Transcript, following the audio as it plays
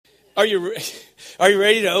Are you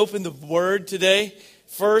ready to open the Word today?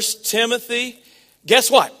 1 Timothy. Guess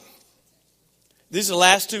what? These are the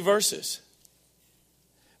last two verses.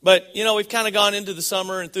 But, we've kind of gone into the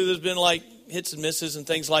summer and there's been like hits and misses and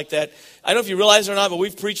things like that. I don't know if you realize it or not, but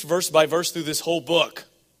we've preached verse by verse through this whole book.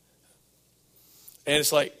 And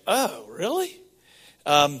it's like, oh, really?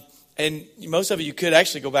 And most of it you could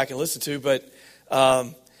actually go back and listen to, but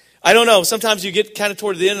I don't know. Sometimes you get kind of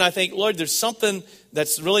toward the end and I think, Lord, there's something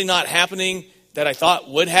that's really not happening that I thought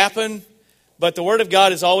would happen. But the Word of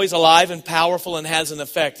God is always alive and powerful and has an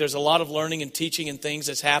effect. There's a lot of learning and teaching and things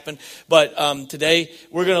that's happened. But today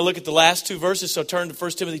we're going to look at the last two verses. So turn to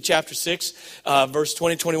 1 Timothy chapter 6, verse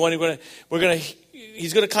 20, 21.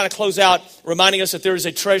 He's going to kind of close out reminding us that there is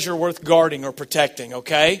a treasure worth guarding or protecting,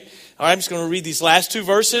 okay? All right, I'm just going to read these last two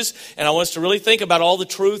verses, and I want us to really think about all the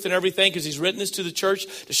truth and everything because he's written this to the church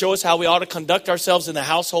to show us how we ought to conduct ourselves in the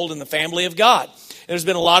household and the family of God. And there's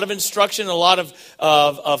been a lot of instruction, a lot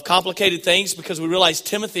of complicated things because we realized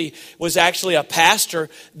Timothy was actually a pastor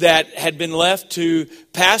that had been left to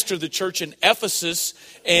pastor the church in Ephesus,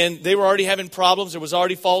 and they were already having problems. There was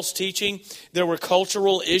already false teaching. There were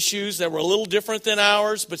cultural issues that were a little different than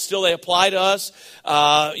ours, but still they apply to us.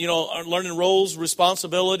 Learning roles,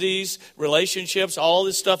 responsibilities, relationships, all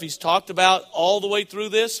this stuff he's talked about all the way through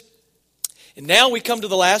this. And now we come to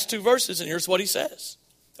the last two verses, and here's what he says.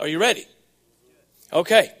 Are you ready?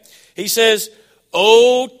 Okay. He says,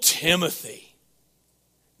 O Timothy,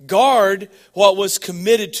 guard what was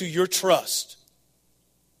committed to your trust.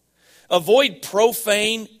 Avoid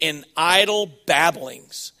profane and idle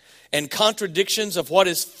babblings and contradictions of what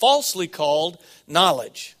is falsely called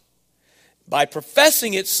knowledge. By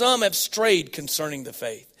professing it, some have strayed concerning the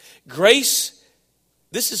faith. Grace,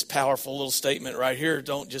 this is a powerful little statement right here.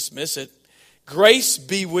 Don't just miss it. Grace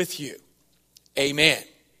be with you. Amen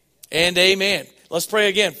and amen. Let's pray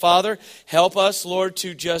again. Father, help us, Lord,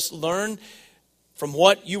 to just learn from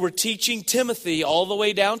what you were teaching Timothy all the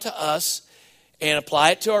way down to us and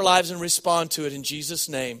apply it to our lives and respond to it in Jesus'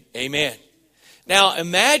 name. Amen. Now,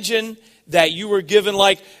 imagine that you were given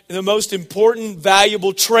like the most important,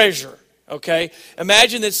 valuable treasure. Okay?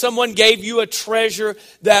 Imagine that someone gave you a treasure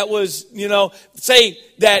that was, say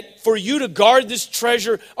that for you to guard this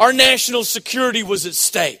treasure, our national security was at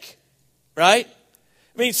stake. Right?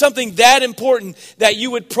 I mean, something that important that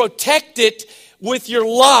you would protect it with your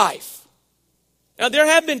life. Now, there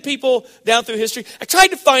have been people down through history. I tried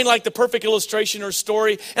to find like the perfect illustration or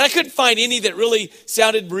story, and I couldn't find any that really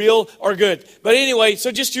sounded real or good. But anyway,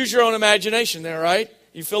 so just use your own imagination there, right?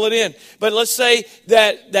 You fill it in. But let's say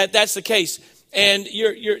that's the case. And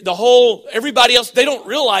everybody else, they don't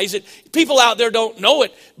realize it. People out there don't know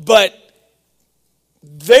it. But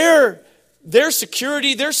their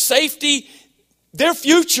security, their safety, their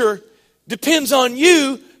future depends on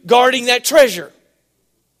you guarding that treasure.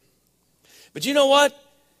 But you know what?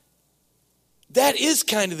 That is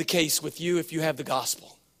kind of the case with you if you have the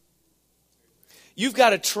gospel. You've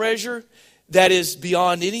got a treasure that is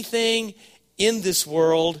beyond anything in this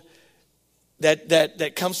world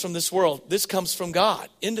that comes from this world. This comes from God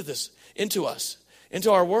into us,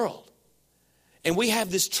 into our world. And we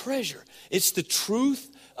have this treasure. It's the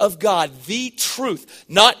truth of God, the truth.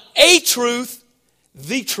 Not a truth,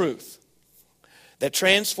 the truth that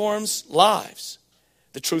transforms lives.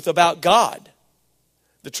 The truth about God,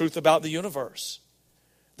 the truth about the universe,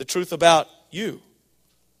 the truth about you,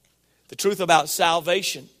 the truth about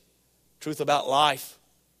salvation, truth about life,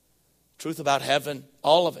 truth about heaven,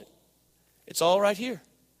 all of it. It's all right here.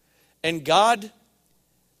 And God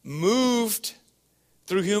moved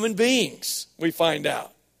through human beings, we find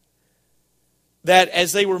out. That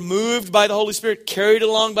as they were moved by the Holy Spirit, carried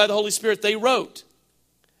along by the Holy Spirit, they wrote.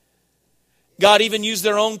 God even used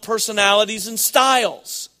their own personalities and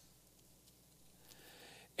styles.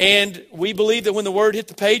 And we believe that when the word hit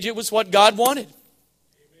the page, it was what God wanted.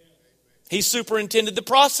 He superintended the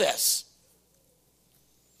process.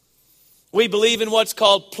 We believe in what's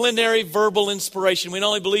called plenary verbal inspiration. We not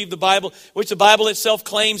only believe the Bible, which the Bible itself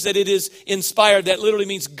claims that it is inspired. That literally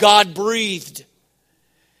means God breathed.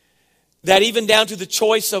 That even down to the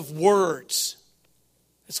choice of words.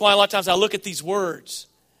 That's why a lot of times I look at these words.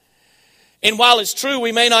 And while it's true,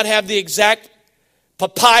 we may not have the exact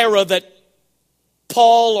papyra that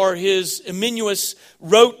Paul or his Emmanuus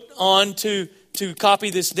wrote on to copy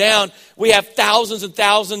this down. We have thousands and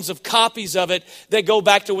thousands of copies of it that go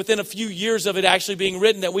back to within a few years of it actually being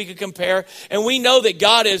written that we could compare. And we know that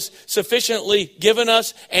God has sufficiently given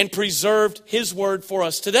us and preserved His word for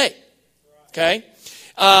us today. Okay?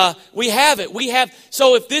 We have it.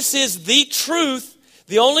 So if this is the truth,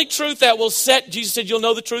 The only truth that will set, Jesus said, you'll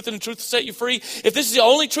know the truth and the truth will set you free. If this is the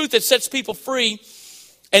only truth that sets people free,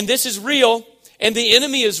 and this is real, and the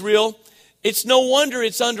enemy is real, it's no wonder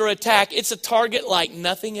it's under attack. It's a target like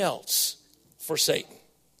nothing else for Satan.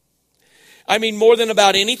 I mean, more than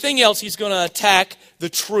about anything else, he's going to attack the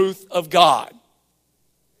truth of God.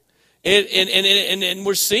 And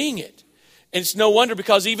we're seeing it. And it's no wonder,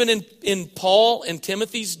 because even in Paul and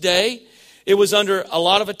Timothy's day, it was under a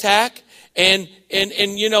lot of attack. And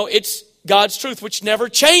you know, it's God's truth, which never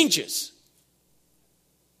changes.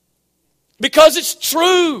 Because it's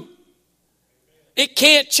true. It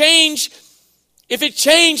can't change. If it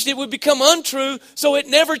changed, it would become untrue, so it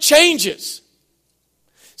never changes.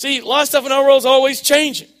 See, a lot of stuff in our world is always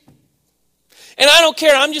changing. And I don't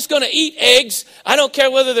care. I'm just going to eat eggs. I don't care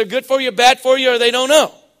whether they're good for you, bad for you, or they don't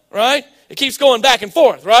know. Right? It keeps going back and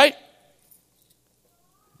forth, right?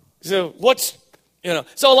 So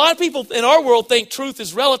so a lot of people in our world think truth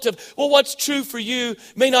is relative. Well, what's true for you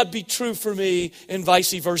may not be true for me, and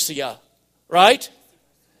vice versa. Right?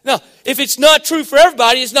 Now, if it's not true for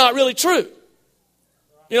everybody, it's not really true.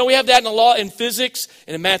 You know, we have that in the law, in physics,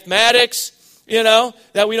 and in mathematics, you know,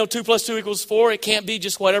 that we know 2 + 2 = 4. It can't be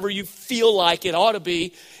just whatever you feel like it ought to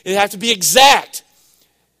be. It has to be exact.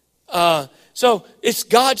 So it's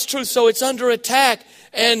God's truth, so it's under attack.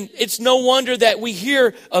 And it's no wonder that we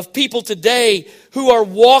hear of people today who are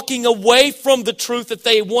walking away from the truth that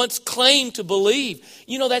they once claimed to believe.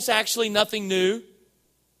 You know, that's actually nothing new.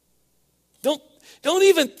 Don't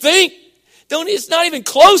even think. It's not even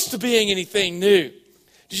close to being anything new.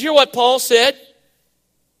 Did you hear what Paul said?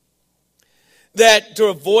 That to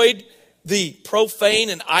avoid the profane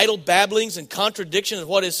and idle babblings and contradiction of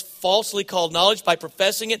what is falsely called knowledge, by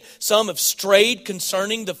professing it, some have strayed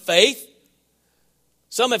concerning the faith.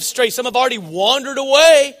 Some have strayed. Some have already wandered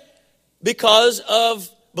away because of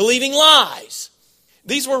believing lies.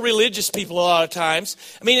 These were religious people a lot of times.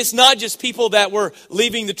 I mean, it's not just people that were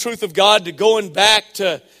leaving the truth of God to going back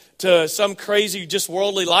to some crazy, just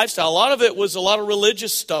worldly lifestyle. A lot of it was a lot of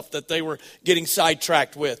religious stuff that they were getting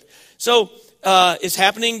sidetracked with. So it's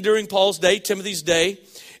happening during Paul's day, Timothy's day.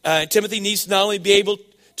 Timothy needs to not only be able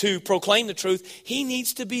to proclaim the truth, he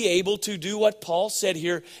needs to be able to do what Paul said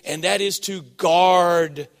here, and that is to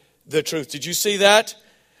guard the truth. Did you see that?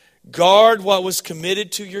 Guard what was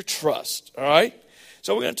committed to your trust. All right?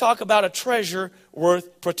 So we're going to talk about a treasure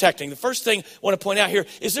worth protecting. The first thing I want to point out here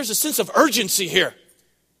is there's a sense of urgency here.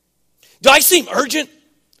 Do I seem urgent?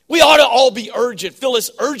 We ought to all be urgent. Feel this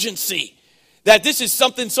urgency that this is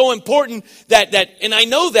something so important that and I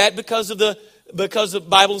know that because the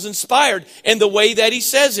Bible is inspired and the way that he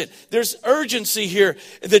says it. There's urgency here.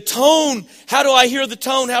 The tone, how do I hear the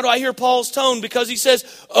tone? How do I hear Paul's tone? Because he says,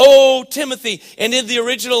 "Oh, Timothy," and in the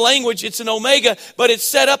original language it's an omega, but it's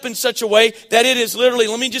set up in such a way that it is literally,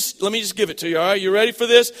 let me just give it to you, all right? You ready for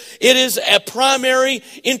this? It is a primary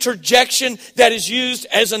interjection that is used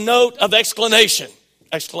as a note of exclamation.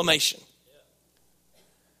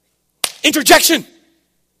 Interjection.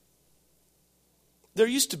 There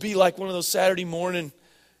used to be like one of those Saturday morning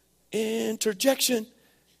interjection.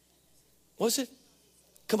 Was it?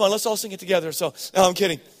 Come on, let's all sing it together. So, no, I'm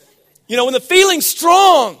kidding. You know, when the feeling's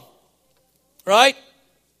strong, right?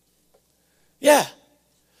 Yeah.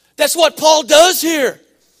 That's what Paul does here.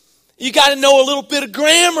 You got to know a little bit of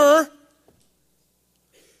grammar.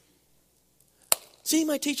 See,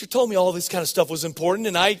 my teacher told me all this kind of stuff was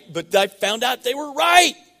important, but I found out they were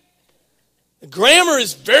right. Grammar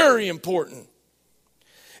is very important.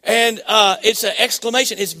 And it's an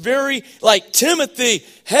exclamation. It's very like, Timothy,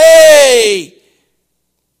 hey!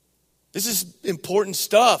 This is important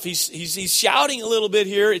stuff. He's shouting a little bit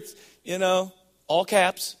here. It's, you know, all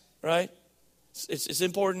caps, right? It's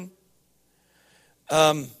important.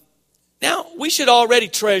 Now, we should already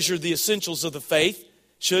treasure the essentials of the faith,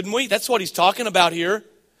 shouldn't we? That's what he's talking about here.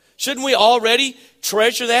 Shouldn't we already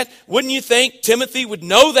treasure that? Wouldn't you think Timothy would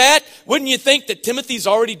know that? Wouldn't you think that Timothy's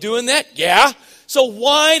already doing that? Yeah. So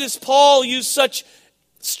why does Paul use such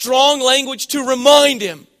strong language to remind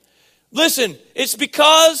him? Listen, it's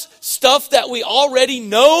because stuff that we already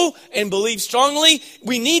know and believe strongly,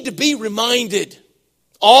 we need to be reminded.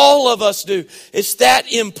 All of us do. It's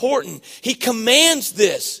that important. He commands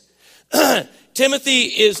this. Timothy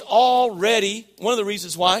is already, one of the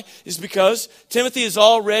reasons why is because Timothy is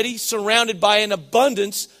already surrounded by an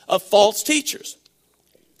abundance of false teachers.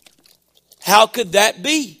 How could that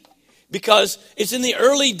be? Because it's in the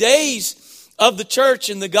early days of the church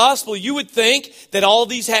and the gospel. You would think that all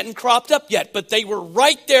these hadn't cropped up yet, but they were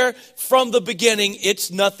right there from the beginning.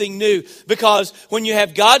 It's nothing new. Because when you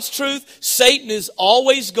have God's truth, Satan is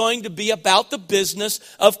always going to be about the business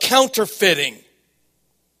of counterfeiting.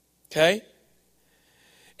 Okay?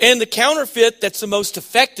 And the counterfeit that's the most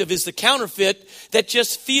effective is the counterfeit that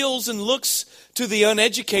just feels and looks to the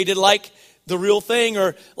uneducated like the real thing,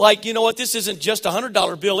 or like, you know what, this isn't just a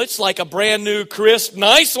 $100 bill. It's like a brand new, crisp,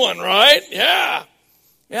 nice one, right? Yeah.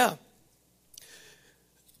 Yeah.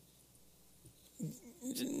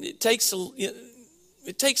 It takes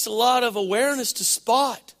a lot of awareness to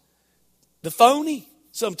spot the phony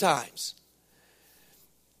sometimes.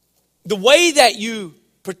 The way that you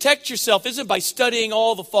protect yourself isn't by studying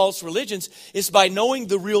all the false religions. It's by knowing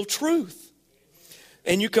the real truth.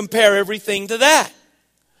 And you compare everything to that.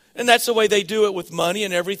 And that's the way they do it with money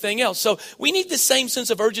and everything else. So we need the same sense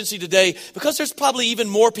of urgency today, because there's probably even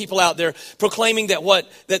more people out there proclaiming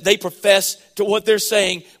that they profess to what they're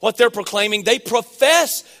saying, what they're proclaiming. They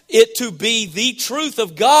profess it to be the truth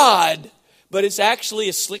of God, but it's actually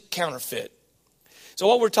a slick counterfeit. So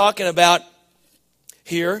what we're talking about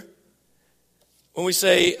here, when we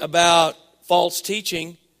say about false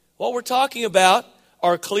teaching, what we're talking about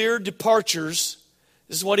are clear departures.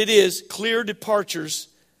 This is what it is, clear departures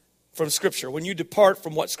from Scripture. When you depart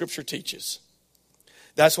from what Scripture teaches.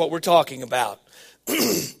 That's what we're talking about.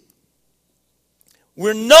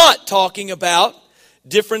 We're not talking about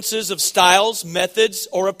differences of styles, methods,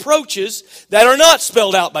 or approaches that are not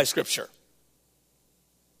spelled out by Scripture.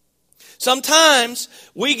 Sometimes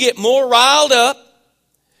we get more riled up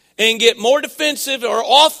and get more defensive or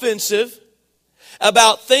offensive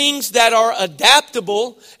about things that are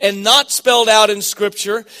adaptable and not spelled out in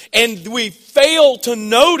Scripture, and we fail to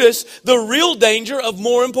notice the real danger of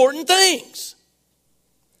more important things.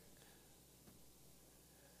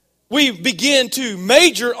 We begin to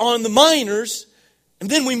major on the minors, and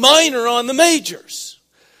then we minor on the majors.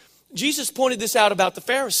 Jesus pointed this out about the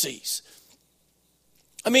Pharisees.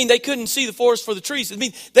 I mean, they couldn't see the forest for the trees. I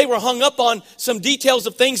mean, they were hung up on some details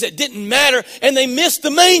of things that didn't matter, and they missed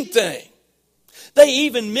the main thing. They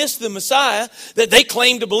even missed the Messiah that they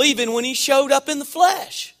claimed to believe in when he showed up in the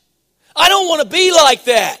flesh. I don't want to be like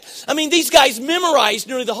that. I mean, these guys memorized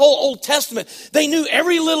nearly the whole Old Testament. They knew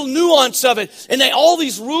every little nuance of it, and all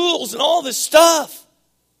these rules and all this stuff.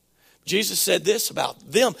 Jesus said this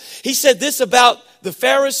about them. He said this about the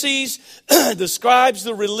Pharisees, the scribes,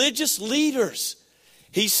 the religious leaders.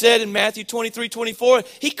 He said in Matthew 23:24,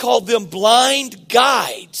 he called them blind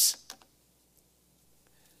guides.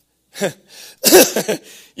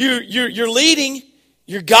 You're leading,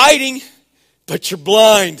 you're guiding, but you're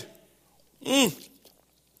blind.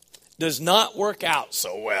 Does not work out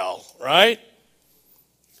so well, right?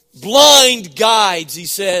 Blind guides, he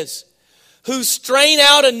says, who strain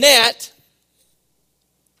out a net,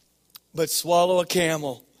 but swallow a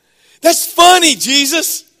camel. That's funny,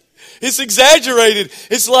 Jesus. It's exaggerated.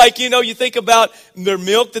 It's like, you think about their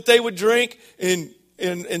milk that they would drink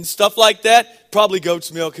and stuff like that. Probably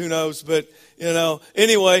goat's milk, who knows, but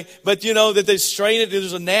anyway, but that they strain it,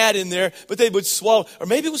 there's a gnat in there, but they would swallow, or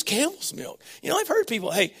maybe it was camel's milk. I've heard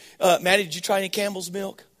people, hey, Maddie, did you try any camel's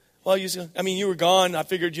milk? Well, you were gone. I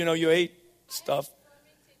figured, you ate stuff.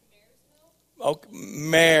 Oh,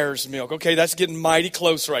 mare's milk. Okay, that's getting mighty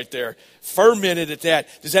close right there. Fermented at that.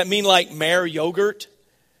 Does that mean like mare yogurt?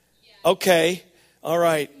 Okay, all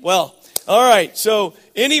right. Well, all right. So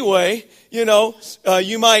anyway,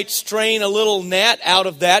 you might strain a little gnat out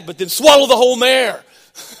of that, but then swallow the whole mare.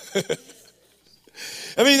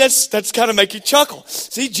 I mean, that's kind of make you chuckle.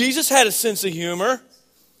 See, Jesus had a sense of humor.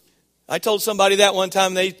 I told somebody that one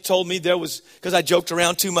time. They told me because I joked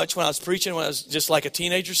around too much when I was preaching, when I was just like a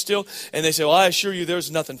teenager still. And they said, well, I assure you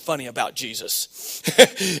there's nothing funny about Jesus.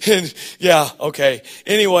 And yeah, okay.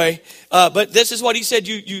 Anyway, but this is what he said.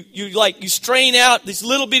 You strain out these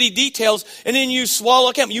little bitty details and then you swallow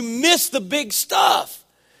a camel. You miss the big stuff.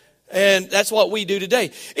 And that's what we do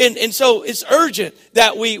today. And so it's urgent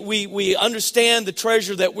that we understand the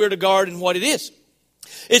treasure that we're to guard and what it is.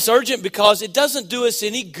 It's urgent because it doesn't do us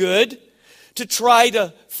any good to try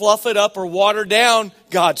to fluff it up or water down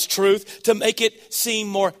God's truth to make it seem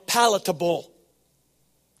more palatable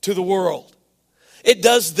to the world. It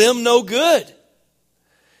does them no good.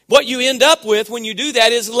 What you end up with when you do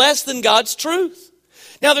that is less than God's truth.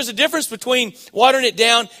 Now, there's a difference between watering it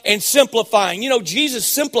down and simplifying. Jesus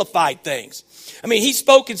simplified things. I mean, he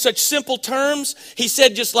spoke in such simple terms. He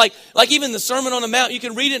said just like even the Sermon on the Mount, you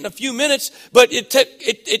can read it in a few minutes, but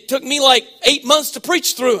it took me like 8 months to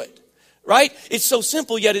preach through it. Right? It's so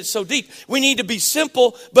simple, yet it's so deep. We need to be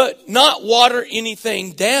simple, but not water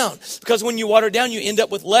anything down. Because when you water down, you end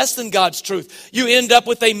up with less than God's truth. You end up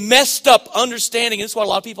with a messed up understanding. And that's what a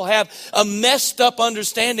lot of people have, a messed up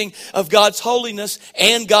understanding of God's holiness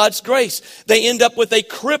and God's grace. They end up with a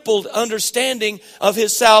crippled understanding of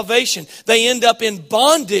His salvation. They end up in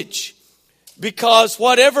bondage because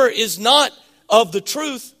whatever is not of the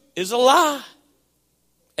truth is a lie.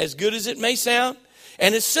 As good as it may sound,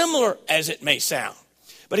 and as similar as it may sound.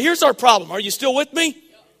 But here's our problem. Are you still with me?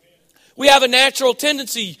 We have a natural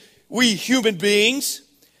tendency, we human beings,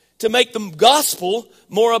 to make the gospel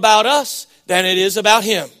more about us than it is about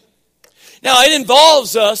Him. Now, it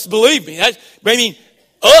involves us, believe me.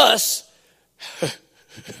 Us,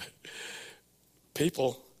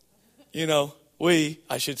 people,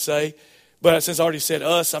 I should say. But since I already said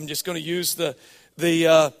us, I'm just going to use the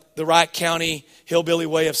Wright County hillbilly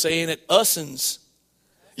way of saying it, ussens.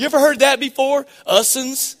 You ever heard that before?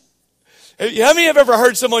 Ussens? How many have ever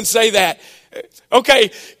heard someone say that? Okay,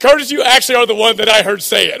 Curtis, you actually are the one that I heard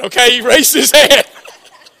say it. Okay, he raised his hand.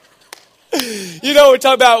 We're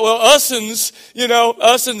talking about, ussens,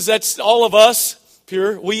 ussens, that's all of us,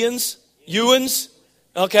 pure weans, youans,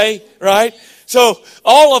 okay, right? So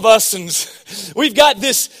all of ussens, we've got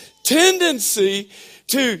this tendency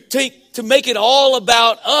to make it all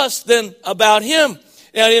about us than about Him.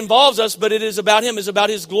 Now, it involves us, but it is about Him. It's about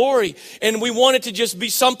His glory. And we want it to just be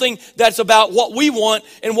something that's about what we want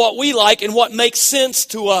and what we like and what makes sense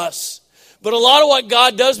to us. But a lot of what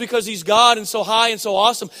God does, because He's God and so high and so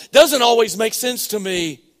awesome, doesn't always make sense to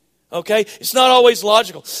me. Okay? It's not always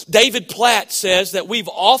logical. David Platt says that we've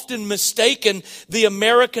often mistaken the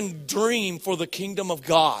American dream for the kingdom of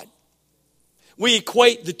God. We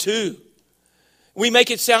equate the two. We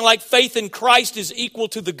make it sound like faith in Christ is equal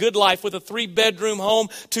to the good life with a 3-bedroom home,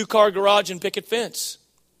 2-car garage, and picket fence.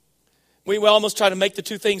 We almost try to make the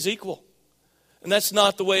two things equal. And that's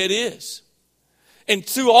not the way it is. And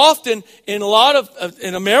too often, in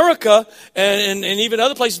America and even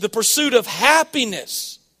other places, the pursuit of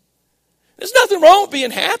happiness. There's nothing wrong with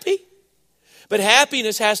being happy. But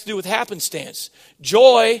happiness has to do with happenstance.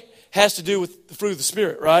 Joy has to do with the fruit of the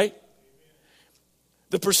Spirit, right?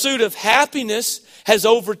 The pursuit of happiness has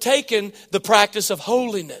overtaken the practice of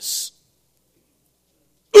holiness.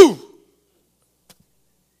 Ooh!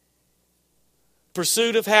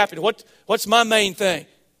 Pursuit of happiness. What's my main thing?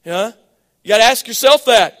 Huh? You got to ask yourself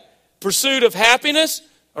that. Pursuit of happiness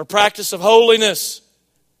or practice of holiness?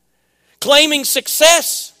 Claiming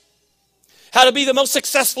success. How to be the most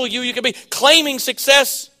successful you can be. Claiming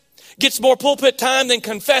success gets more pulpit time than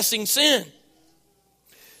confessing sin.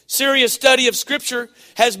 Serious study of Scripture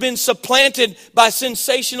has been supplanted by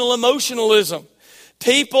sensational emotionalism.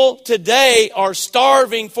 People today are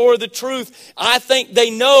starving for the truth. I think they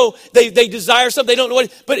know, they desire something, they don't know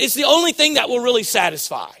what, but it's the only thing that will really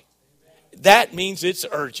satisfy. That means it's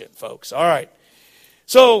urgent, folks. All right.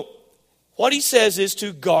 So what he says is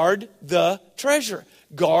to guard the treasure.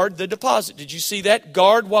 Guard the deposit. Did you see that?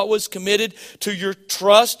 Guard what was committed to your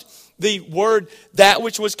trust. The word, that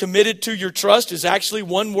which was committed to your trust, is actually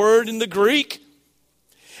one word in the Greek.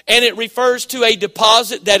 And it refers to a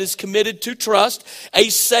deposit that is committed to trust, a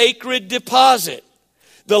sacred deposit.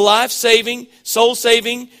 The life-saving,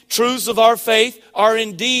 soul-saving truths of our faith are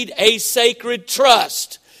indeed a sacred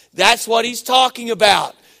trust. That's what he's talking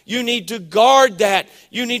about. You need to guard that.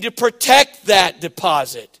 You need to protect that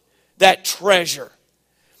deposit, that treasure.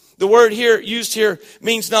 The word used here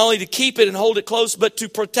means not only to keep it and hold it close, but to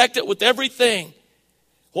protect it with everything.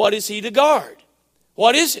 What is he to guard?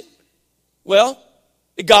 What is it? Well,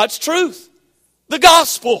 God's truth. The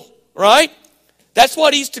gospel, right? That's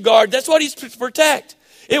what he's to guard. That's what he's to protect.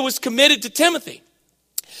 It was committed to Timothy.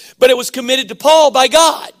 But it was committed to Paul by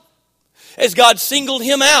God. As God singled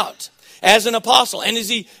him out as an apostle. And as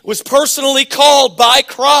he was personally called by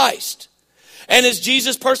Christ. And as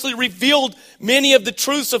Jesus personally revealed many of the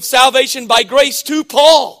truths of salvation by grace to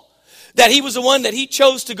Paul, that he was the one that he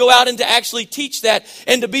chose to go out and to actually teach that,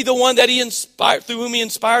 and to be the one that he inspired, through whom he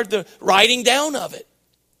inspired the writing down of it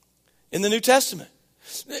in the New Testament.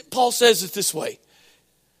 Paul says it this way.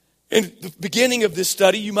 In the beginning of this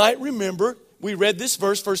study, you might remember, we read this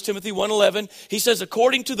verse, 1 Timothy 1:11. He says,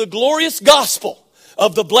 according to the glorious gospel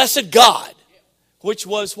of the blessed God, which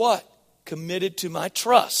was what? Committed to my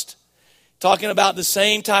trust. Talking about the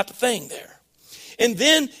same type of thing there. And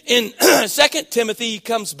then in 2 Timothy, he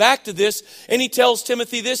comes back to this and he tells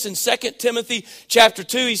Timothy this in 2 Timothy chapter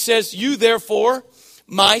 2. He says, you therefore,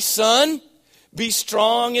 my son, be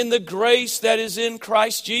strong in the grace that is in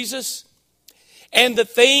Christ Jesus. And the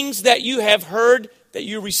things that you have heard that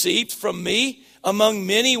you received from me among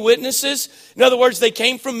many witnesses. In other words, they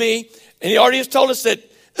came from me. And he already has told us that,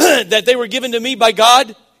 that they were given to me by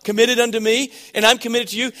God, committed unto me, and I'm committed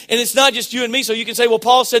to you. And it's not just you and me. So you can say, well,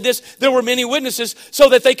 Paul said this. There were many witnesses so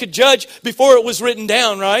that they could judge before it was written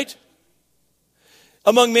down, right?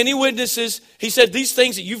 Among many witnesses, he said, these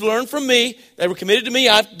things that you've learned from me, they were committed to me,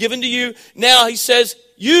 I've given to you. Now he says,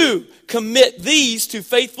 you commit these to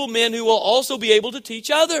faithful men who will also be able to teach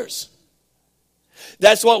others.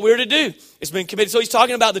 That's what we're to do. It's been committed. So he's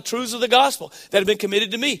talking about the truths of the gospel that have been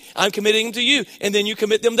committed to me. I'm committing them to you. And then you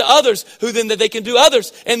commit them to others, who then that they can do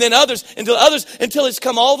others, and then others, until it's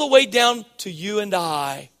come all the way down to you and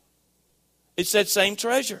I. It's that same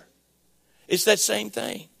treasure. It's that same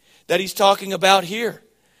thing that he's talking about here,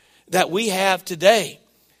 that we have today.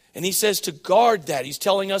 And he says to guard that. He's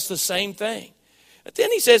telling us the same thing. But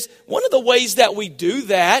then he says, one of the ways that we do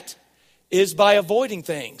that is by avoiding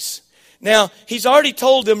things. Now, he's already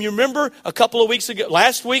told them, you remember a couple of weeks ago,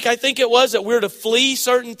 last week I think it was, that we're to flee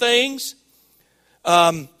certain things.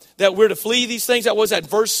 That we're to flee these things. That was at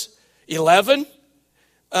verse 11.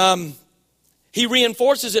 He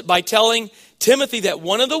reinforces it by telling Timothy that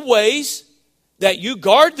one of the ways that you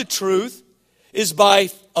guard the truth is by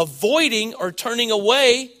avoiding or turning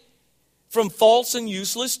away from false and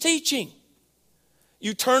useless teaching.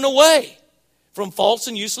 You turn away from false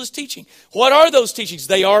and useless teaching. What are those teachings?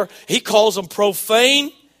 They are, he calls them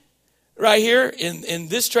profane. Right here in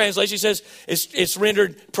this translation, he says it's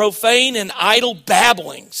rendered profane and idle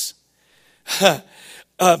babblings. That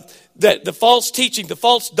the false teaching, the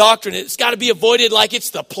false doctrine, it's got to be avoided like it's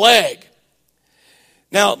the plague.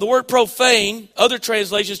 Now, the word profane, other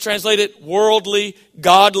translations translate it worldly,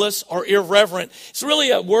 godless, or irreverent. It's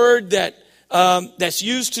really a word that's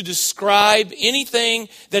used to describe anything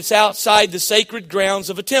that's outside the sacred grounds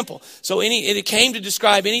of a temple. So it came to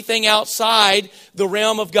describe anything outside the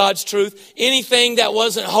realm of God's truth, anything that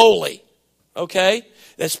wasn't holy. Okay?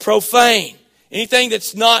 That's profane. Anything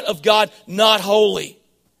that's not of God, not holy.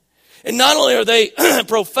 And not only are they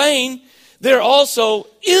profane, they're also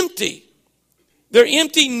empty. They're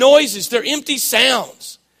empty noises. They're empty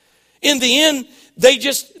sounds. In the end,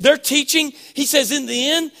 their teaching, he says in the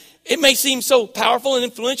end, it may seem so powerful and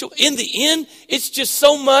influential. In the end, it's just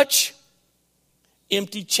so much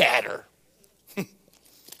empty chatter.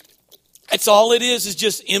 That's all it is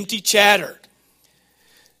just empty chatter.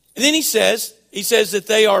 And then he says that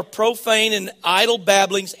they are profane and idle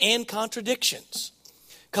babblings and contradictions.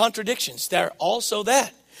 Contradictions, they're also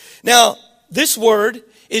that. Now, this word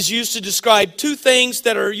is used to describe two things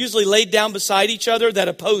that are usually laid down beside each other that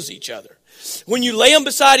oppose each other. When you lay them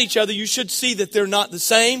beside each other, you should see that they're not the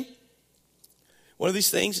same. One of these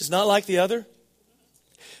things is not like the other.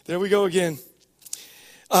 There we go again.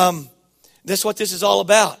 That's what this is all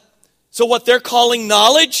about. So what they're calling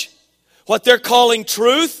knowledge, what they're calling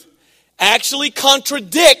truth, actually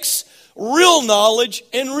contradicts real knowledge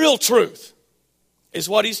and real truth, is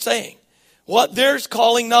what he's saying. What they're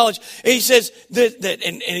calling knowledge. And he says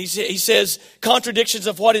he says contradictions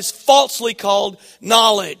of what is falsely called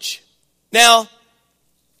knowledge. Now,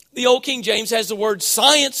 the Old King James has the word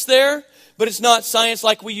science there, but it's not science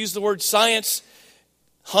like we use the word science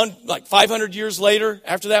like 500 years later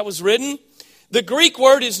after that was written. The Greek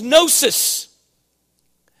word is gnosis.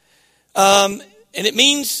 And it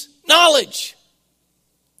means knowledge.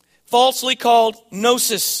 Falsely called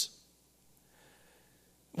gnosis.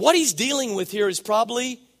 What he's dealing with here is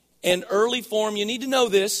probably an early form. You need to know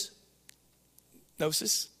this.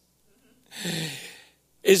 Gnosis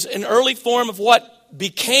is an early form of what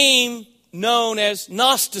became known as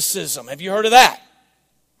Gnosticism. Have you heard of that?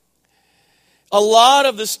 A lot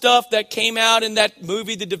of the stuff that came out in that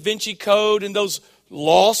movie, The Da Vinci Code, and those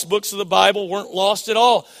lost books of the Bible weren't lost at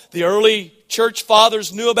all. The early church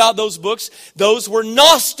fathers knew about those books. Those were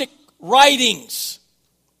Gnostic writings.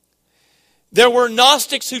 There were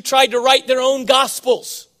Gnostics who tried to write their own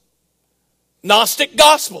gospels. Gnostic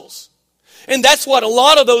gospels. And that's what a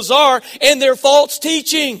lot of those are, and they're false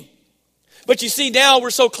teaching. But you see, now we're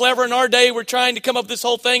so clever in our day, we're trying to come up with this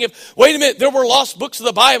whole thing of, wait a minute, there were lost books of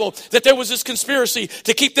the Bible, that there was this conspiracy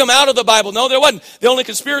to keep them out of the Bible. No, there wasn't. The only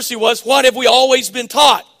conspiracy was, what have we always been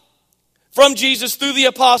taught? From Jesus through the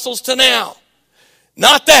apostles to now.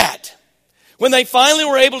 Not that. When they finally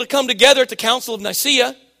were able to come together at the Council of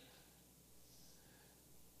Nicaea,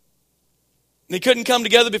 they couldn't come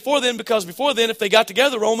together before then, because before then, if they got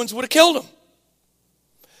together, the Romans would have killed them.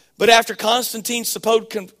 But after Constantine's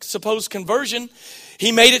supposed conversion,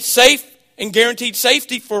 he made it safe and guaranteed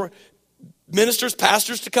safety for ministers,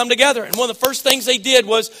 pastors to come together. And one of the first things they did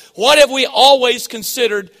was, what have we always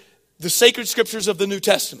considered the sacred scriptures of the New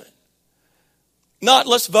Testament? Not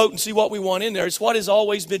let's vote and see what we want in there. It's what has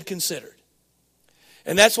always been considered.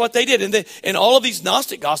 And that's what they did. And all of these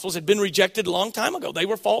Gnostic gospels had been rejected a long time ago. They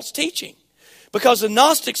were false teaching. Because the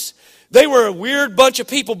Gnostics, they were a weird bunch of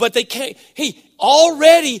people, but they can't.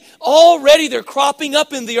 Already they're cropping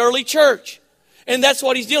up in the early church. And that's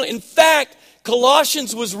what he's dealing. In fact,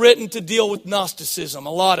 Colossians was written to deal with Gnosticism,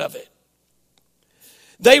 a lot of it.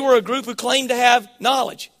 They were a group who claimed to have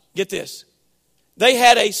knowledge. Get this. They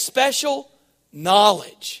had a special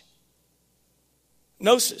knowledge.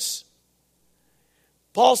 Gnosis.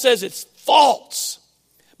 Paul says it's false.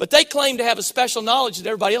 But they claimed to have a special knowledge that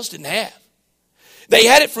everybody else didn't have. They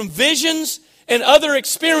had it from visions and other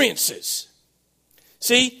experiences.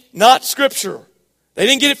 See, not Scripture. They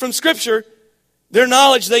didn't get it from Scripture. Their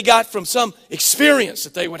knowledge they got from some experience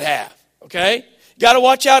that they would have. Okay? You got to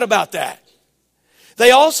watch out about that.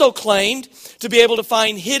 They also claimed to be able to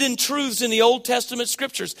find hidden truths in the Old Testament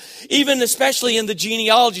Scriptures, even especially in the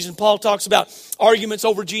genealogies. And Paul talks about arguments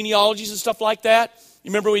over genealogies and stuff like that. You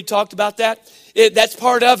remember we talked about that? That's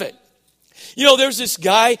part of it. You know, there's this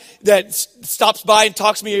guy that stops by and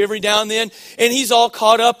talks to me every now and then, and he's all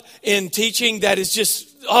caught up in teaching that is just,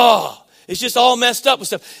 it's just all messed up with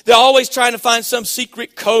stuff. They're always trying to find some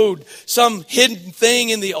secret code, some hidden thing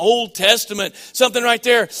in the Old Testament, something right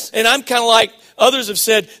there. And I'm kind of like others have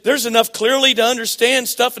said, there's enough clearly to understand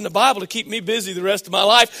stuff in the Bible to keep me busy the rest of my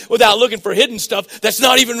life without looking for hidden stuff that's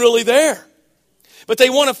not even really there. But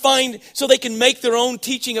they want to find so they can make their own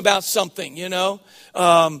teaching about something, you know.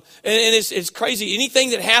 And it's crazy.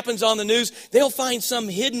 Anything that happens on the news, they'll find some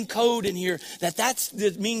hidden code in here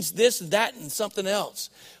that means this and that and something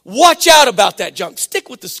else. Watch out about that junk. Stick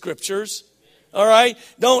with the Scriptures. All right?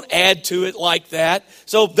 Don't add to it like that.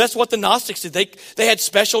 So that's what the Gnostics did. They had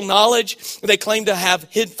special knowledge. They claimed to have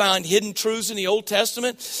found hidden truths in the Old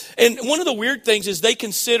Testament. And one of the weird things is they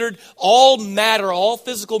considered all matter, all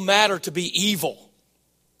physical matter, to be evil.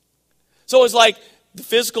 So it's like the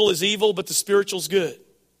physical is evil, but the spiritual's good.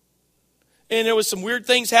 And there was some weird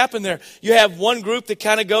things happen there. You have one group that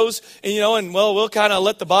kind of goes, and we'll kind of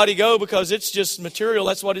let the body go because it's just material.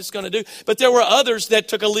 That's what it's going to do. But there were others that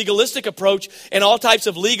took a legalistic approach, and all types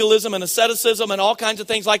of legalism and asceticism and all kinds of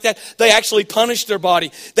things like that. They actually punished their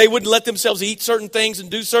body. They wouldn't let themselves eat certain things and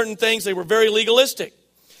do certain things. They were very legalistic.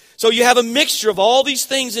 So you have a mixture of all these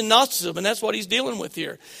things in Gnosticism, and that's what he's dealing with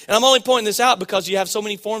here. And I'm only pointing this out because you have so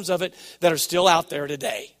many forms of it that are still out there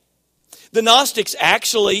today. The Gnostics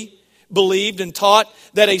actually believed and taught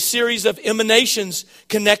that a series of emanations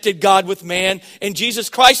connected God with man, and Jesus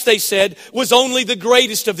Christ, they said, was only the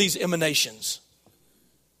greatest of these emanations.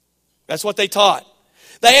 That's what they taught.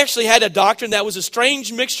 They actually had a doctrine that was a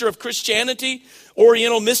strange mixture of Christianity,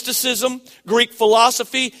 Oriental mysticism, Greek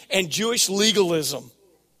philosophy, and Jewish legalism.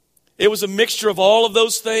 It was a mixture of all of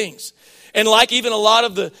those things. And like even a lot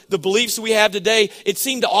of the beliefs we have today, it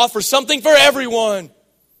seemed to offer something for everyone.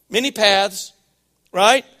 Many paths,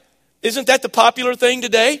 right? Isn't that the popular thing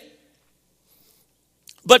today?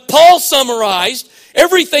 But Paul summarized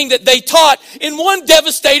everything that they taught in one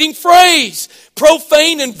devastating phrase: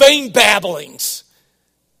 profane and vain babblings.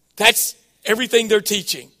 That's everything they're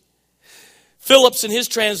teaching. Phillips in his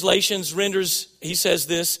translations he says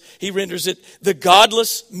this, he renders it the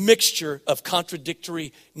godless mixture of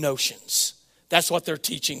contradictory notions. That's what their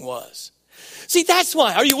teaching was. See, that's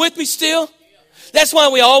why. Are you with me still? That's why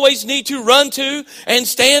we always need to run to and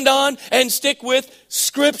stand on and stick with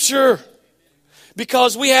Scripture.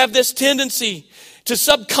 Because we have this tendency to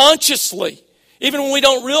subconsciously, even when we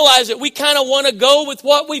don't realize it, we kind of want to go with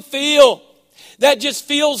what we feel. That just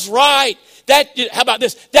feels right. How about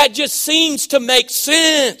this? That just seems to make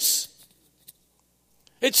sense.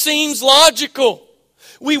 It seems logical.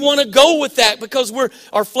 We want to go with that because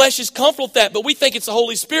our flesh is comfortable with that, but we think it's the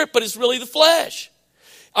Holy Spirit, but it's really the flesh.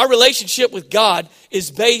 Our relationship with God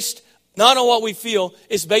is based not on what we feel,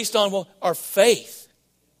 it's based on our faith.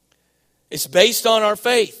 It's based on our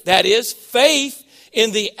faith. That is, faith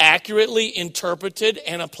in the accurately interpreted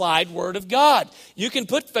and applied Word of God. You can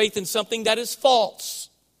put faith in something that is false.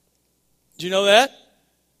 Did you know that?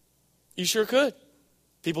 You sure could.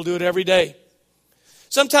 People do it every day.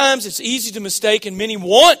 Sometimes it's easy to mistake, and many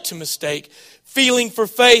want to mistake, feeling for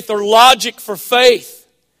faith or logic for faith.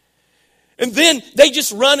 And then they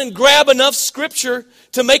just run and grab enough Scripture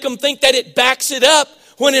to make them think that it backs it up,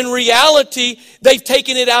 when in reality, they've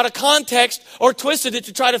taken it out of context or twisted it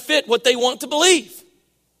to try to fit what they want to believe.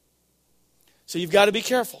 So you've got to be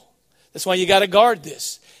careful. That's why you got to guard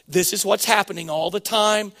this. This is what's happening all the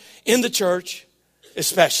time in the church,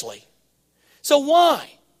 especially. So why?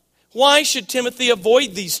 Why should Timothy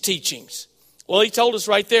avoid these teachings? Well, he told us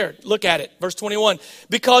right there. Look at it. Verse 21.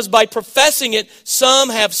 Because by professing it, some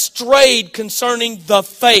have strayed concerning the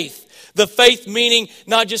faith. The faith meaning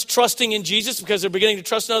not just trusting in Jesus because they're beginning to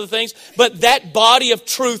trust in other things, but that body of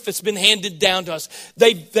truth that's been handed down to us.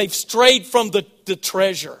 They've strayed from the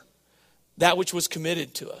treasure, that which was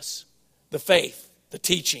committed to us. The faith, the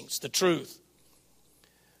teachings, the truth.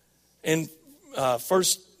 In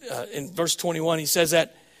verse 21, he says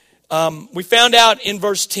that we found out in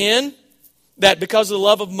verse 10 that because of the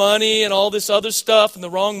love of money and all this other stuff and the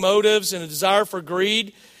wrong motives and a desire for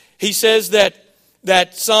greed, he says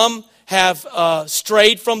that some have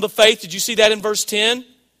strayed from the faith. Did you see that in verse 10?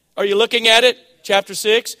 Are you looking at it? Chapter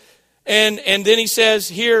 6. And then he says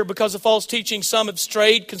here, because of false teaching, some have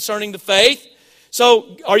strayed concerning the faith.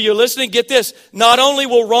 So are you listening? Get this. Not only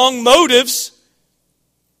will wrong motives,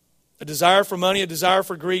 a desire for money, a desire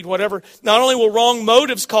for greed, whatever, not only will wrong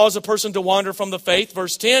motives cause a person to wander from the faith,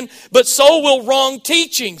 verse 10, but so will wrong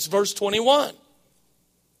teachings, verse 21.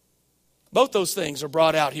 Both those things are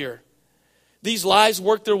brought out here. These lies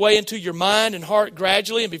work their way into your mind and heart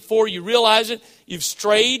gradually, and before you realize it, you've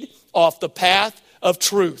strayed off the path of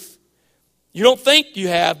truth. You don't think you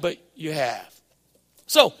have, but you have.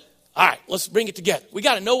 So, all right, let's bring it together. We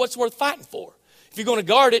got to know what's worth fighting for. If you're going to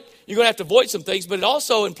guard it, you're going to have to avoid some things, but it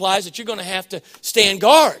also implies that you're going to have to stand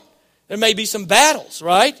guard. There may be some battles,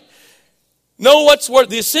 right? Know what's worth,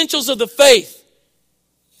 the essentials of the faith.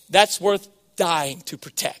 That's worth dying to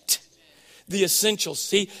protect. The essentials.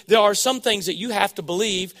 See, there are some things that you have to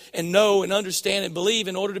believe and know and understand and believe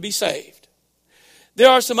in order to be saved. There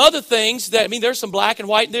are some other things that, there's some black and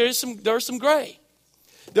white, there are some gray.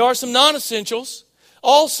 There are some non-essentials,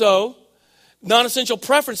 also non-essential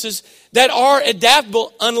preferences that are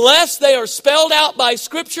adaptable unless they are spelled out by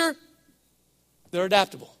Scripture. They're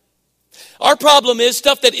adaptable. Our problem is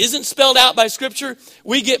stuff that isn't spelled out by Scripture,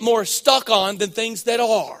 we get more stuck on than things that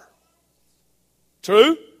are.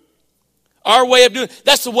 True? Our way of doing it.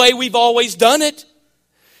 That's the way we've always done it.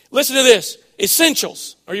 Listen to this.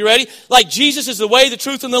 Essentials. Are you ready? Like Jesus is the way, the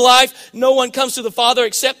truth, and the life. No one comes to the Father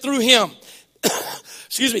except through Him.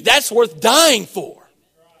 Excuse me. That's worth dying for.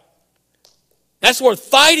 That's worth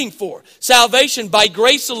fighting for. Salvation by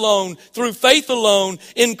grace alone, through faith alone,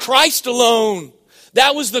 in Christ alone.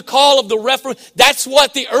 That was the call of the Reformation. That's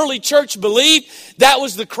what the early church believed. That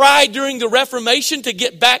was the cry during the Reformation to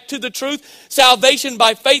get back to the truth. Salvation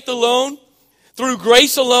by faith alone, through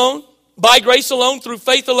grace alone, by grace alone, through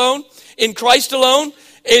faith alone, in Christ alone.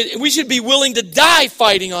 We should be willing to die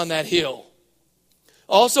fighting on that hill.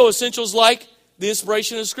 Also, essentials like the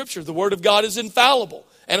inspiration of Scripture. The Word of God is infallible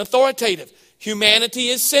and authoritative. Humanity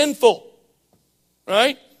is sinful.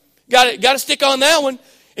 Right? Got to stick on that one.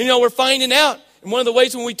 And we're finding out. And one of the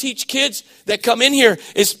ways when we teach kids that come in here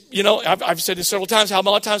is, I've said this several times, how a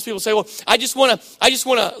lot of times people say, well, I just want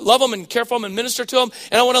to love them and care for them and minister to them,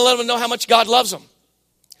 and I want to let them know how much God loves them.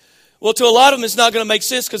 Well, to a lot of them, it's not going to make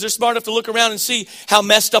sense because they're smart enough to look around and see how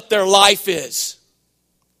messed up their life is.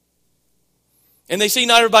 And they see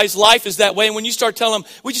not everybody's life is that way. And when you start telling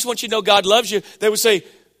them, we just want you to know God loves you, they would say,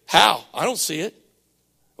 how? I don't see it.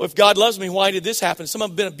 Well, if God loves me, why did this happen? Some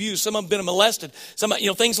have been abused. Some have been molested. Some,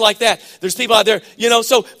 things like that. There's people out there,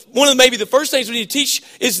 so one of maybe the first things we need to teach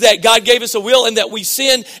is that God gave us a will and that we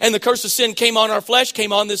sinned and the curse of sin came on our flesh,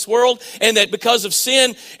 came on this world, and that because of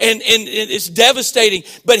sin, and it's devastating,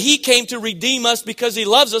 but He came to redeem us because He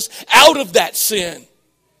loves us out of that sin.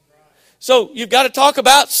 So you've got to talk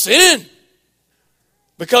about sin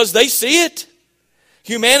because they see it.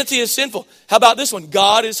 Humanity is sinful. How about this one?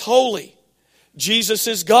 God is holy. Jesus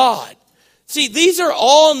is God. See, these are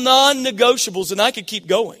all non-negotiables, and I could keep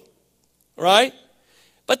going, right?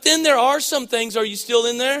 But then there are some things, are you still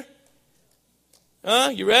in there?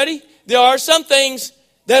 You ready? There are some things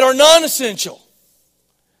that are non-essential.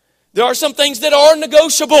 There are some things that are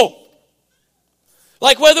negotiable.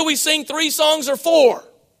 Like whether we sing 3 songs or 4.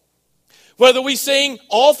 Whether we sing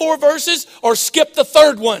all 4 verses or skip the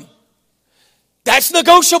 3rd one. That's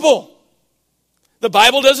negotiable. The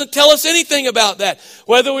Bible doesn't tell us anything about that.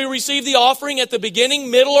 Whether we receive the offering at the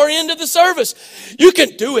beginning, middle, or end of the service. You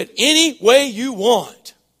can do it any way you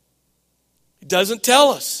want. It doesn't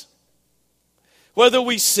tell us. Whether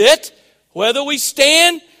we sit, whether we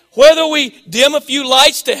stand, whether we dim a few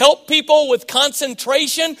lights to help people with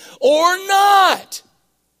concentration or not.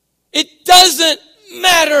 It doesn't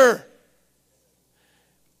matter.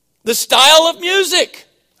 The style of music.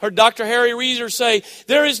 Heard Dr. Harry Reeser say,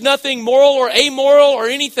 there is nothing moral or amoral or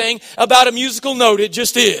anything about a musical note. It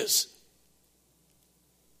just is.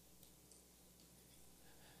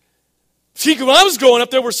 See, when I was growing up,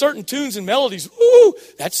 there were certain tunes and melodies. Ooh,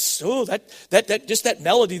 that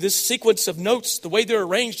melody, this sequence of notes, the way they're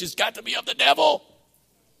arranged has got to be of the devil.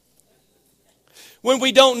 When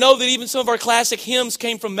we don't know that even some of our classic hymns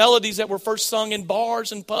came from melodies that were first sung in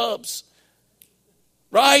bars and pubs.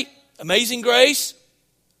 Right? Amazing Grace.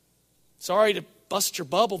 Sorry to bust your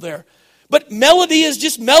bubble there. But melody is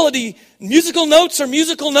just melody. Musical notes are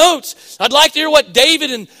musical notes. I'd like to hear what David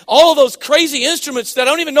and all of those crazy instruments that I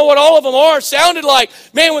don't even know what all of them are sounded like.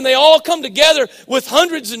 Man, when they all come together with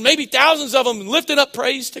hundreds and maybe thousands of them lifting up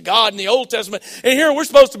praise to God in the Old Testament. And here we're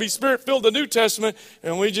supposed to be Spirit-filled in the New Testament,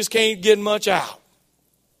 and we just can't get much out.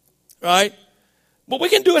 Right? But we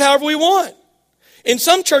can do it however we want. In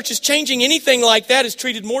some churches, changing anything like that is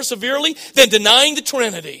treated more severely than denying the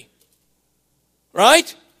Trinity.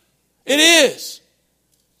 Right? It is.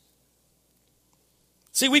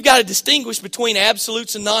 See, we've got to distinguish between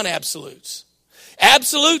absolutes and non-absolutes.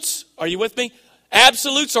 Absolutes, are you with me?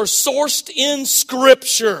 Absolutes are sourced in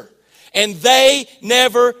Scripture, and they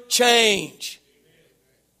never change.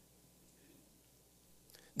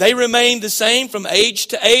 They remain the same from age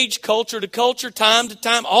to age, culture to culture, time to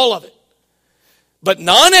time, all of it. But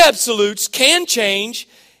non-absolutes can change,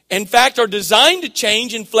 in fact, are designed to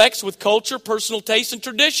change and flex with culture, personal taste, and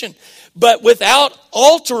tradition, but without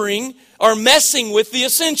altering or messing with the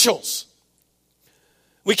essentials.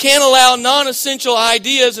 We can't allow non-essential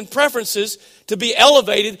ideas and preferences to be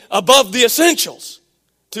elevated above the essentials.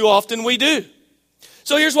 Too often we do.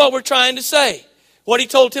 So here's what we're trying to say. What he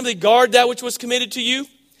told Timothy, guard that which was committed to you.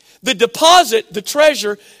 The deposit, the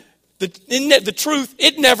treasure, the truth,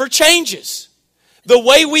 it never changes. The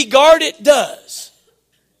way we guard it does.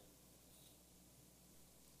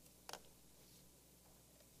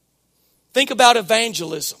 Think about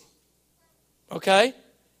evangelism, okay?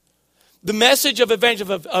 The message of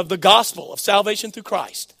evangelism, of the gospel, of salvation through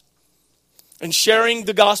Christ, and sharing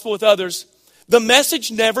the gospel with others, the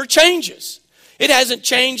message never changes. It hasn't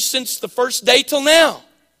changed since the first day till now.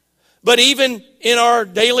 But even in our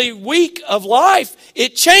daily week of life,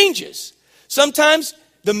 it changes. Sometimes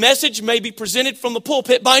the message may be presented from the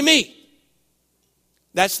pulpit by me.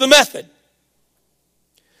 That's the method.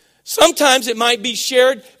 Sometimes it might be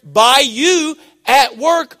shared by you at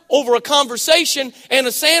work over a conversation and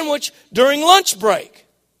a sandwich during lunch break.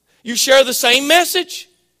 You share the same message.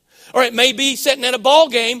 Or it may be sitting at a ball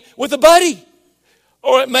game with a buddy.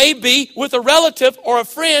 Or it may be with a relative or a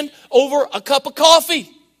friend over a cup of coffee.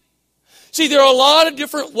 See, there are a lot of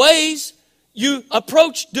different ways you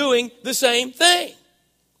approach doing the same thing.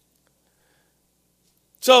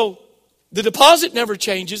 So, the deposit never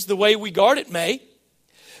changes. The way we guard it may.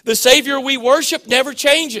 The Savior we worship never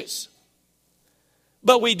changes.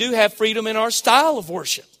 But we do have freedom in our style of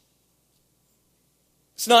worship.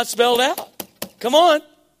 It's not spelled out. Come on.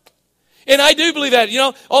 And I do believe that.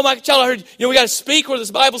 Oh my child, I heard, we got to speak where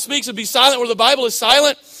the Bible speaks and be silent where the Bible is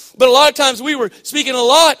silent. But a lot of times we were speaking a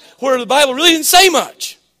lot where the Bible really didn't say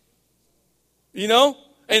much.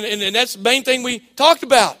 And that's the main thing we talked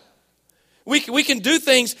about. We can do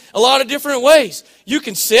things a lot of different ways. You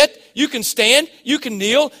can sit, you can stand, you can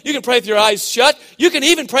kneel, you can pray with your eyes shut, you can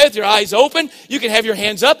even pray with your eyes open, you can have your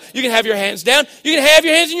hands up, you can have your hands down, you can have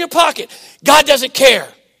your hands in your pocket. God doesn't care.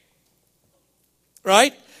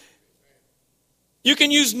 Right? You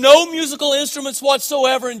can use no musical instruments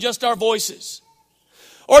whatsoever in just our voices.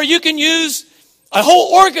 Or you can use a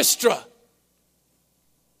whole orchestra.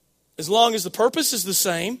 As long as the purpose is the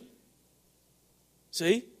same.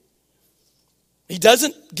 See? He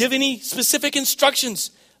doesn't give any specific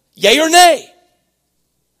instructions. Yay or nay.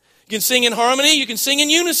 You can sing in harmony. You can sing in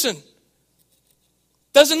unison.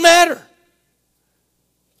 Doesn't matter.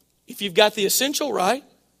 If you've got the essential right.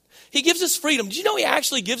 He gives us freedom. Do you know he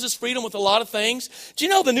actually gives us freedom with a lot of things? Do you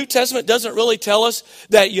know the New Testament doesn't really tell us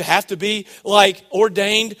that you have to be like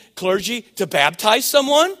ordained clergy to baptize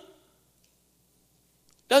someone?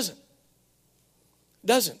 Doesn't.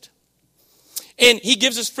 And he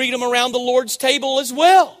gives us freedom around the Lord's table as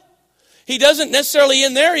well. He doesn't necessarily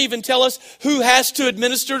in there even tell us who has to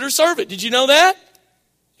administer it or serve it. Did you know that?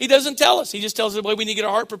 He doesn't tell us. He just tells us the way we need to get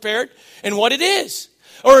our heart prepared and what it is.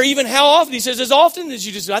 Or even how often. He says as often as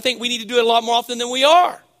you just. I think we need to do it a lot more often than we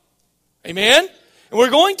are. Amen? And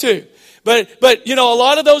we're going to. But a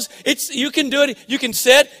lot of those, you can do it. You can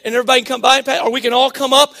sit and everybody can come by, or we can all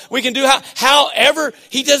come up. We can do however.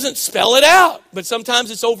 He doesn't spell it out. But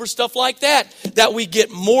sometimes it's over stuff like that we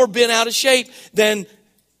get more bent out of shape than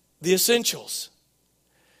the essentials.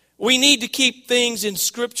 We need to keep things in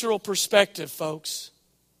scriptural perspective, folks.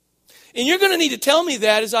 And you're going to need to tell me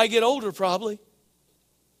that as I get older, probably.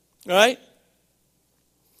 Right?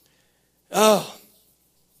 Oh.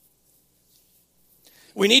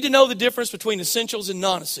 We need to know the difference between essentials and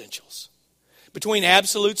non-essentials, between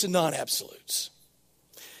absolutes and non-absolutes.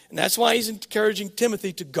 And that's why he's encouraging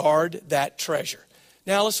Timothy to guard that treasure.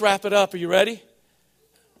 Now let's wrap it up. Are you ready?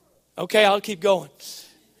 Okay, I'll keep going.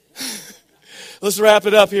 Let's wrap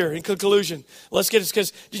it up here in conclusion. Let's get it.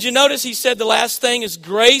 Because did you notice he said the last thing is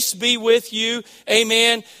grace be with you.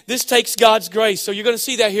 Amen. This takes God's grace. So you're going to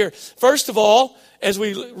see that here. First of all, as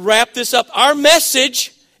we wrap this up, our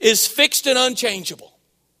message is fixed and unchangeable.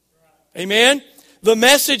 Amen. The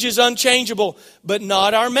message is unchangeable, but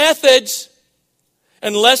not our methods.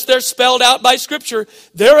 Unless they're spelled out by Scripture,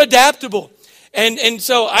 they're adaptable. And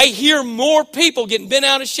so I hear more people getting bent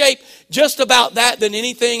out of shape just about that than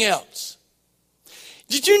anything else.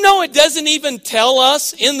 Did you know it doesn't even tell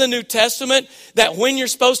us in the New Testament that when you're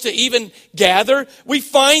supposed to even gather? We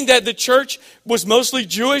find that the church was mostly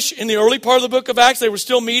Jewish in the early part of the book of Acts. They were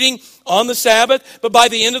still meeting on the Sabbath. But by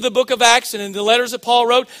the end of the book of Acts and in the letters that Paul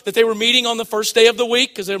wrote, that they were meeting on the first day of the week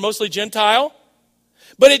because they're mostly Gentile.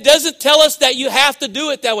 But it doesn't tell us that you have to do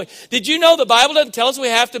it that way. Did you know the Bible doesn't tell us we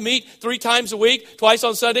have to meet 3 times a week, twice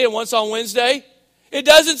on Sunday and once on Wednesday? It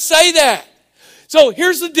doesn't say that. So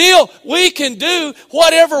here's the deal. We can do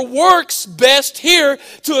whatever works best here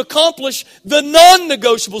to accomplish the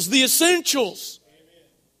non-negotiables, the essentials.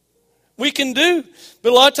 We can do.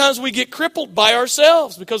 But a lot of times we get crippled by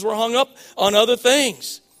ourselves because we're hung up on other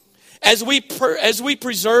things. As we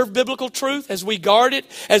preserve biblical truth, as we guard it,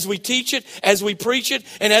 as we teach it, as we preach it,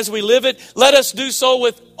 and as we live it, let us do so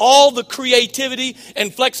with all the creativity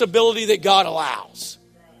and flexibility that God allows.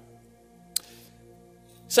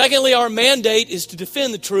 Secondly, our mandate is to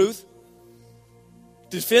defend the truth.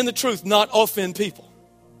 Defend the truth, not offend people.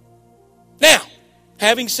 Now,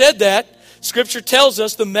 having said that, Scripture tells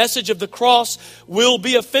us the message of the cross will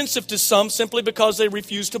be offensive to some simply because they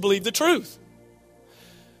refuse to believe the truth.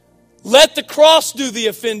 Let the cross do the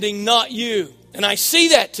offending, not you. And I see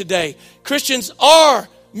that today. Christians are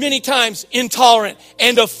many times intolerant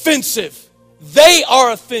and offensive. They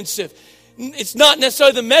are offensive. It's not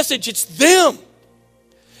necessarily the message, it's them.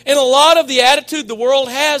 And a lot of the attitude the world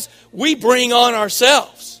has, we bring on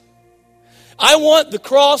ourselves. I want the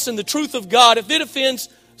cross and the truth of God. If it offends,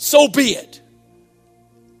 so be it.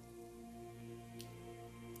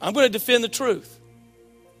 I'm going to defend the truth.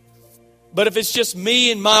 But if it's just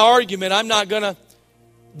me and my argument, I'm not going to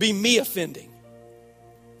be me offending.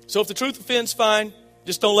 So if the truth offends, fine.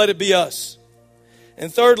 Just don't let it be us.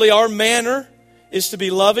 And thirdly, our manner is to be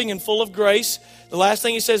loving and full of grace. The last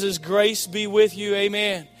thing he says is grace be with you.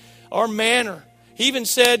 Amen. Our manner. He even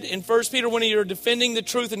said in 1 Peter when you're defending the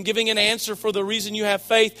truth and giving an answer for the reason you have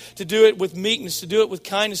faith, to do it with meekness, to do it with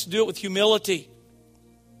kindness, to do it with humility.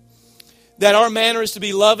 That our manner is to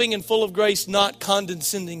be loving and full of grace, not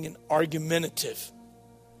condescending and argumentative.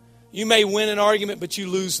 You may win an argument, but you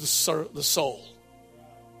lose the soul.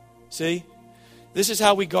 See? This is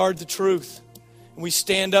how we guard the truth. And we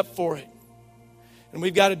stand up for it. And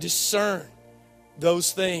we've got to discern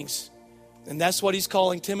those things. And that's what he's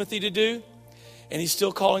calling Timothy to do. And he's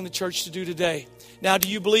still calling the church to do today. Now, do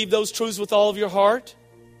you believe those truths with all of your heart?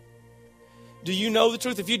 Do you know the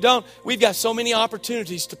truth? If you don't, we've got so many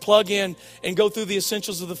opportunities to plug in and go through the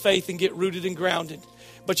essentials of the faith and get rooted and grounded.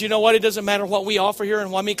 But you know what? It doesn't matter what we offer here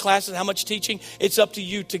and how many classes, how much teaching. It's up to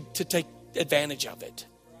you to take advantage of it.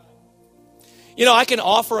 You know, I can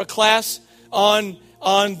offer a class on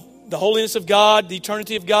the holiness of God, the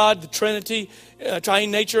eternity of God, the Trinity,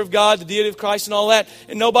 triune nature of God, the deity of Christ and all that.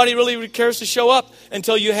 And nobody really cares to show up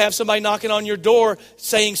until you have somebody knocking on your door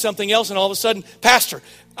saying something else. And all of a sudden, Pastor,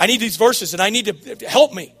 I need these verses and I need to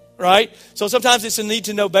help me, right? So sometimes it's a need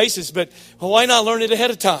to know basis, but why not learn it ahead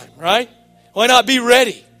of time, right? Why not be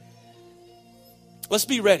ready? Let's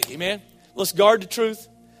be ready, amen? Let's guard the truth.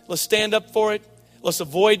 Let's stand up for it. Let's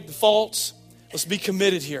avoid the faults. Let's be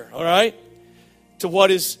committed here, all right, to what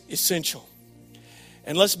is essential.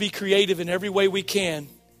 And let's be creative in every way we can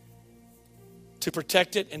to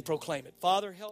protect it and proclaim it. Father, help.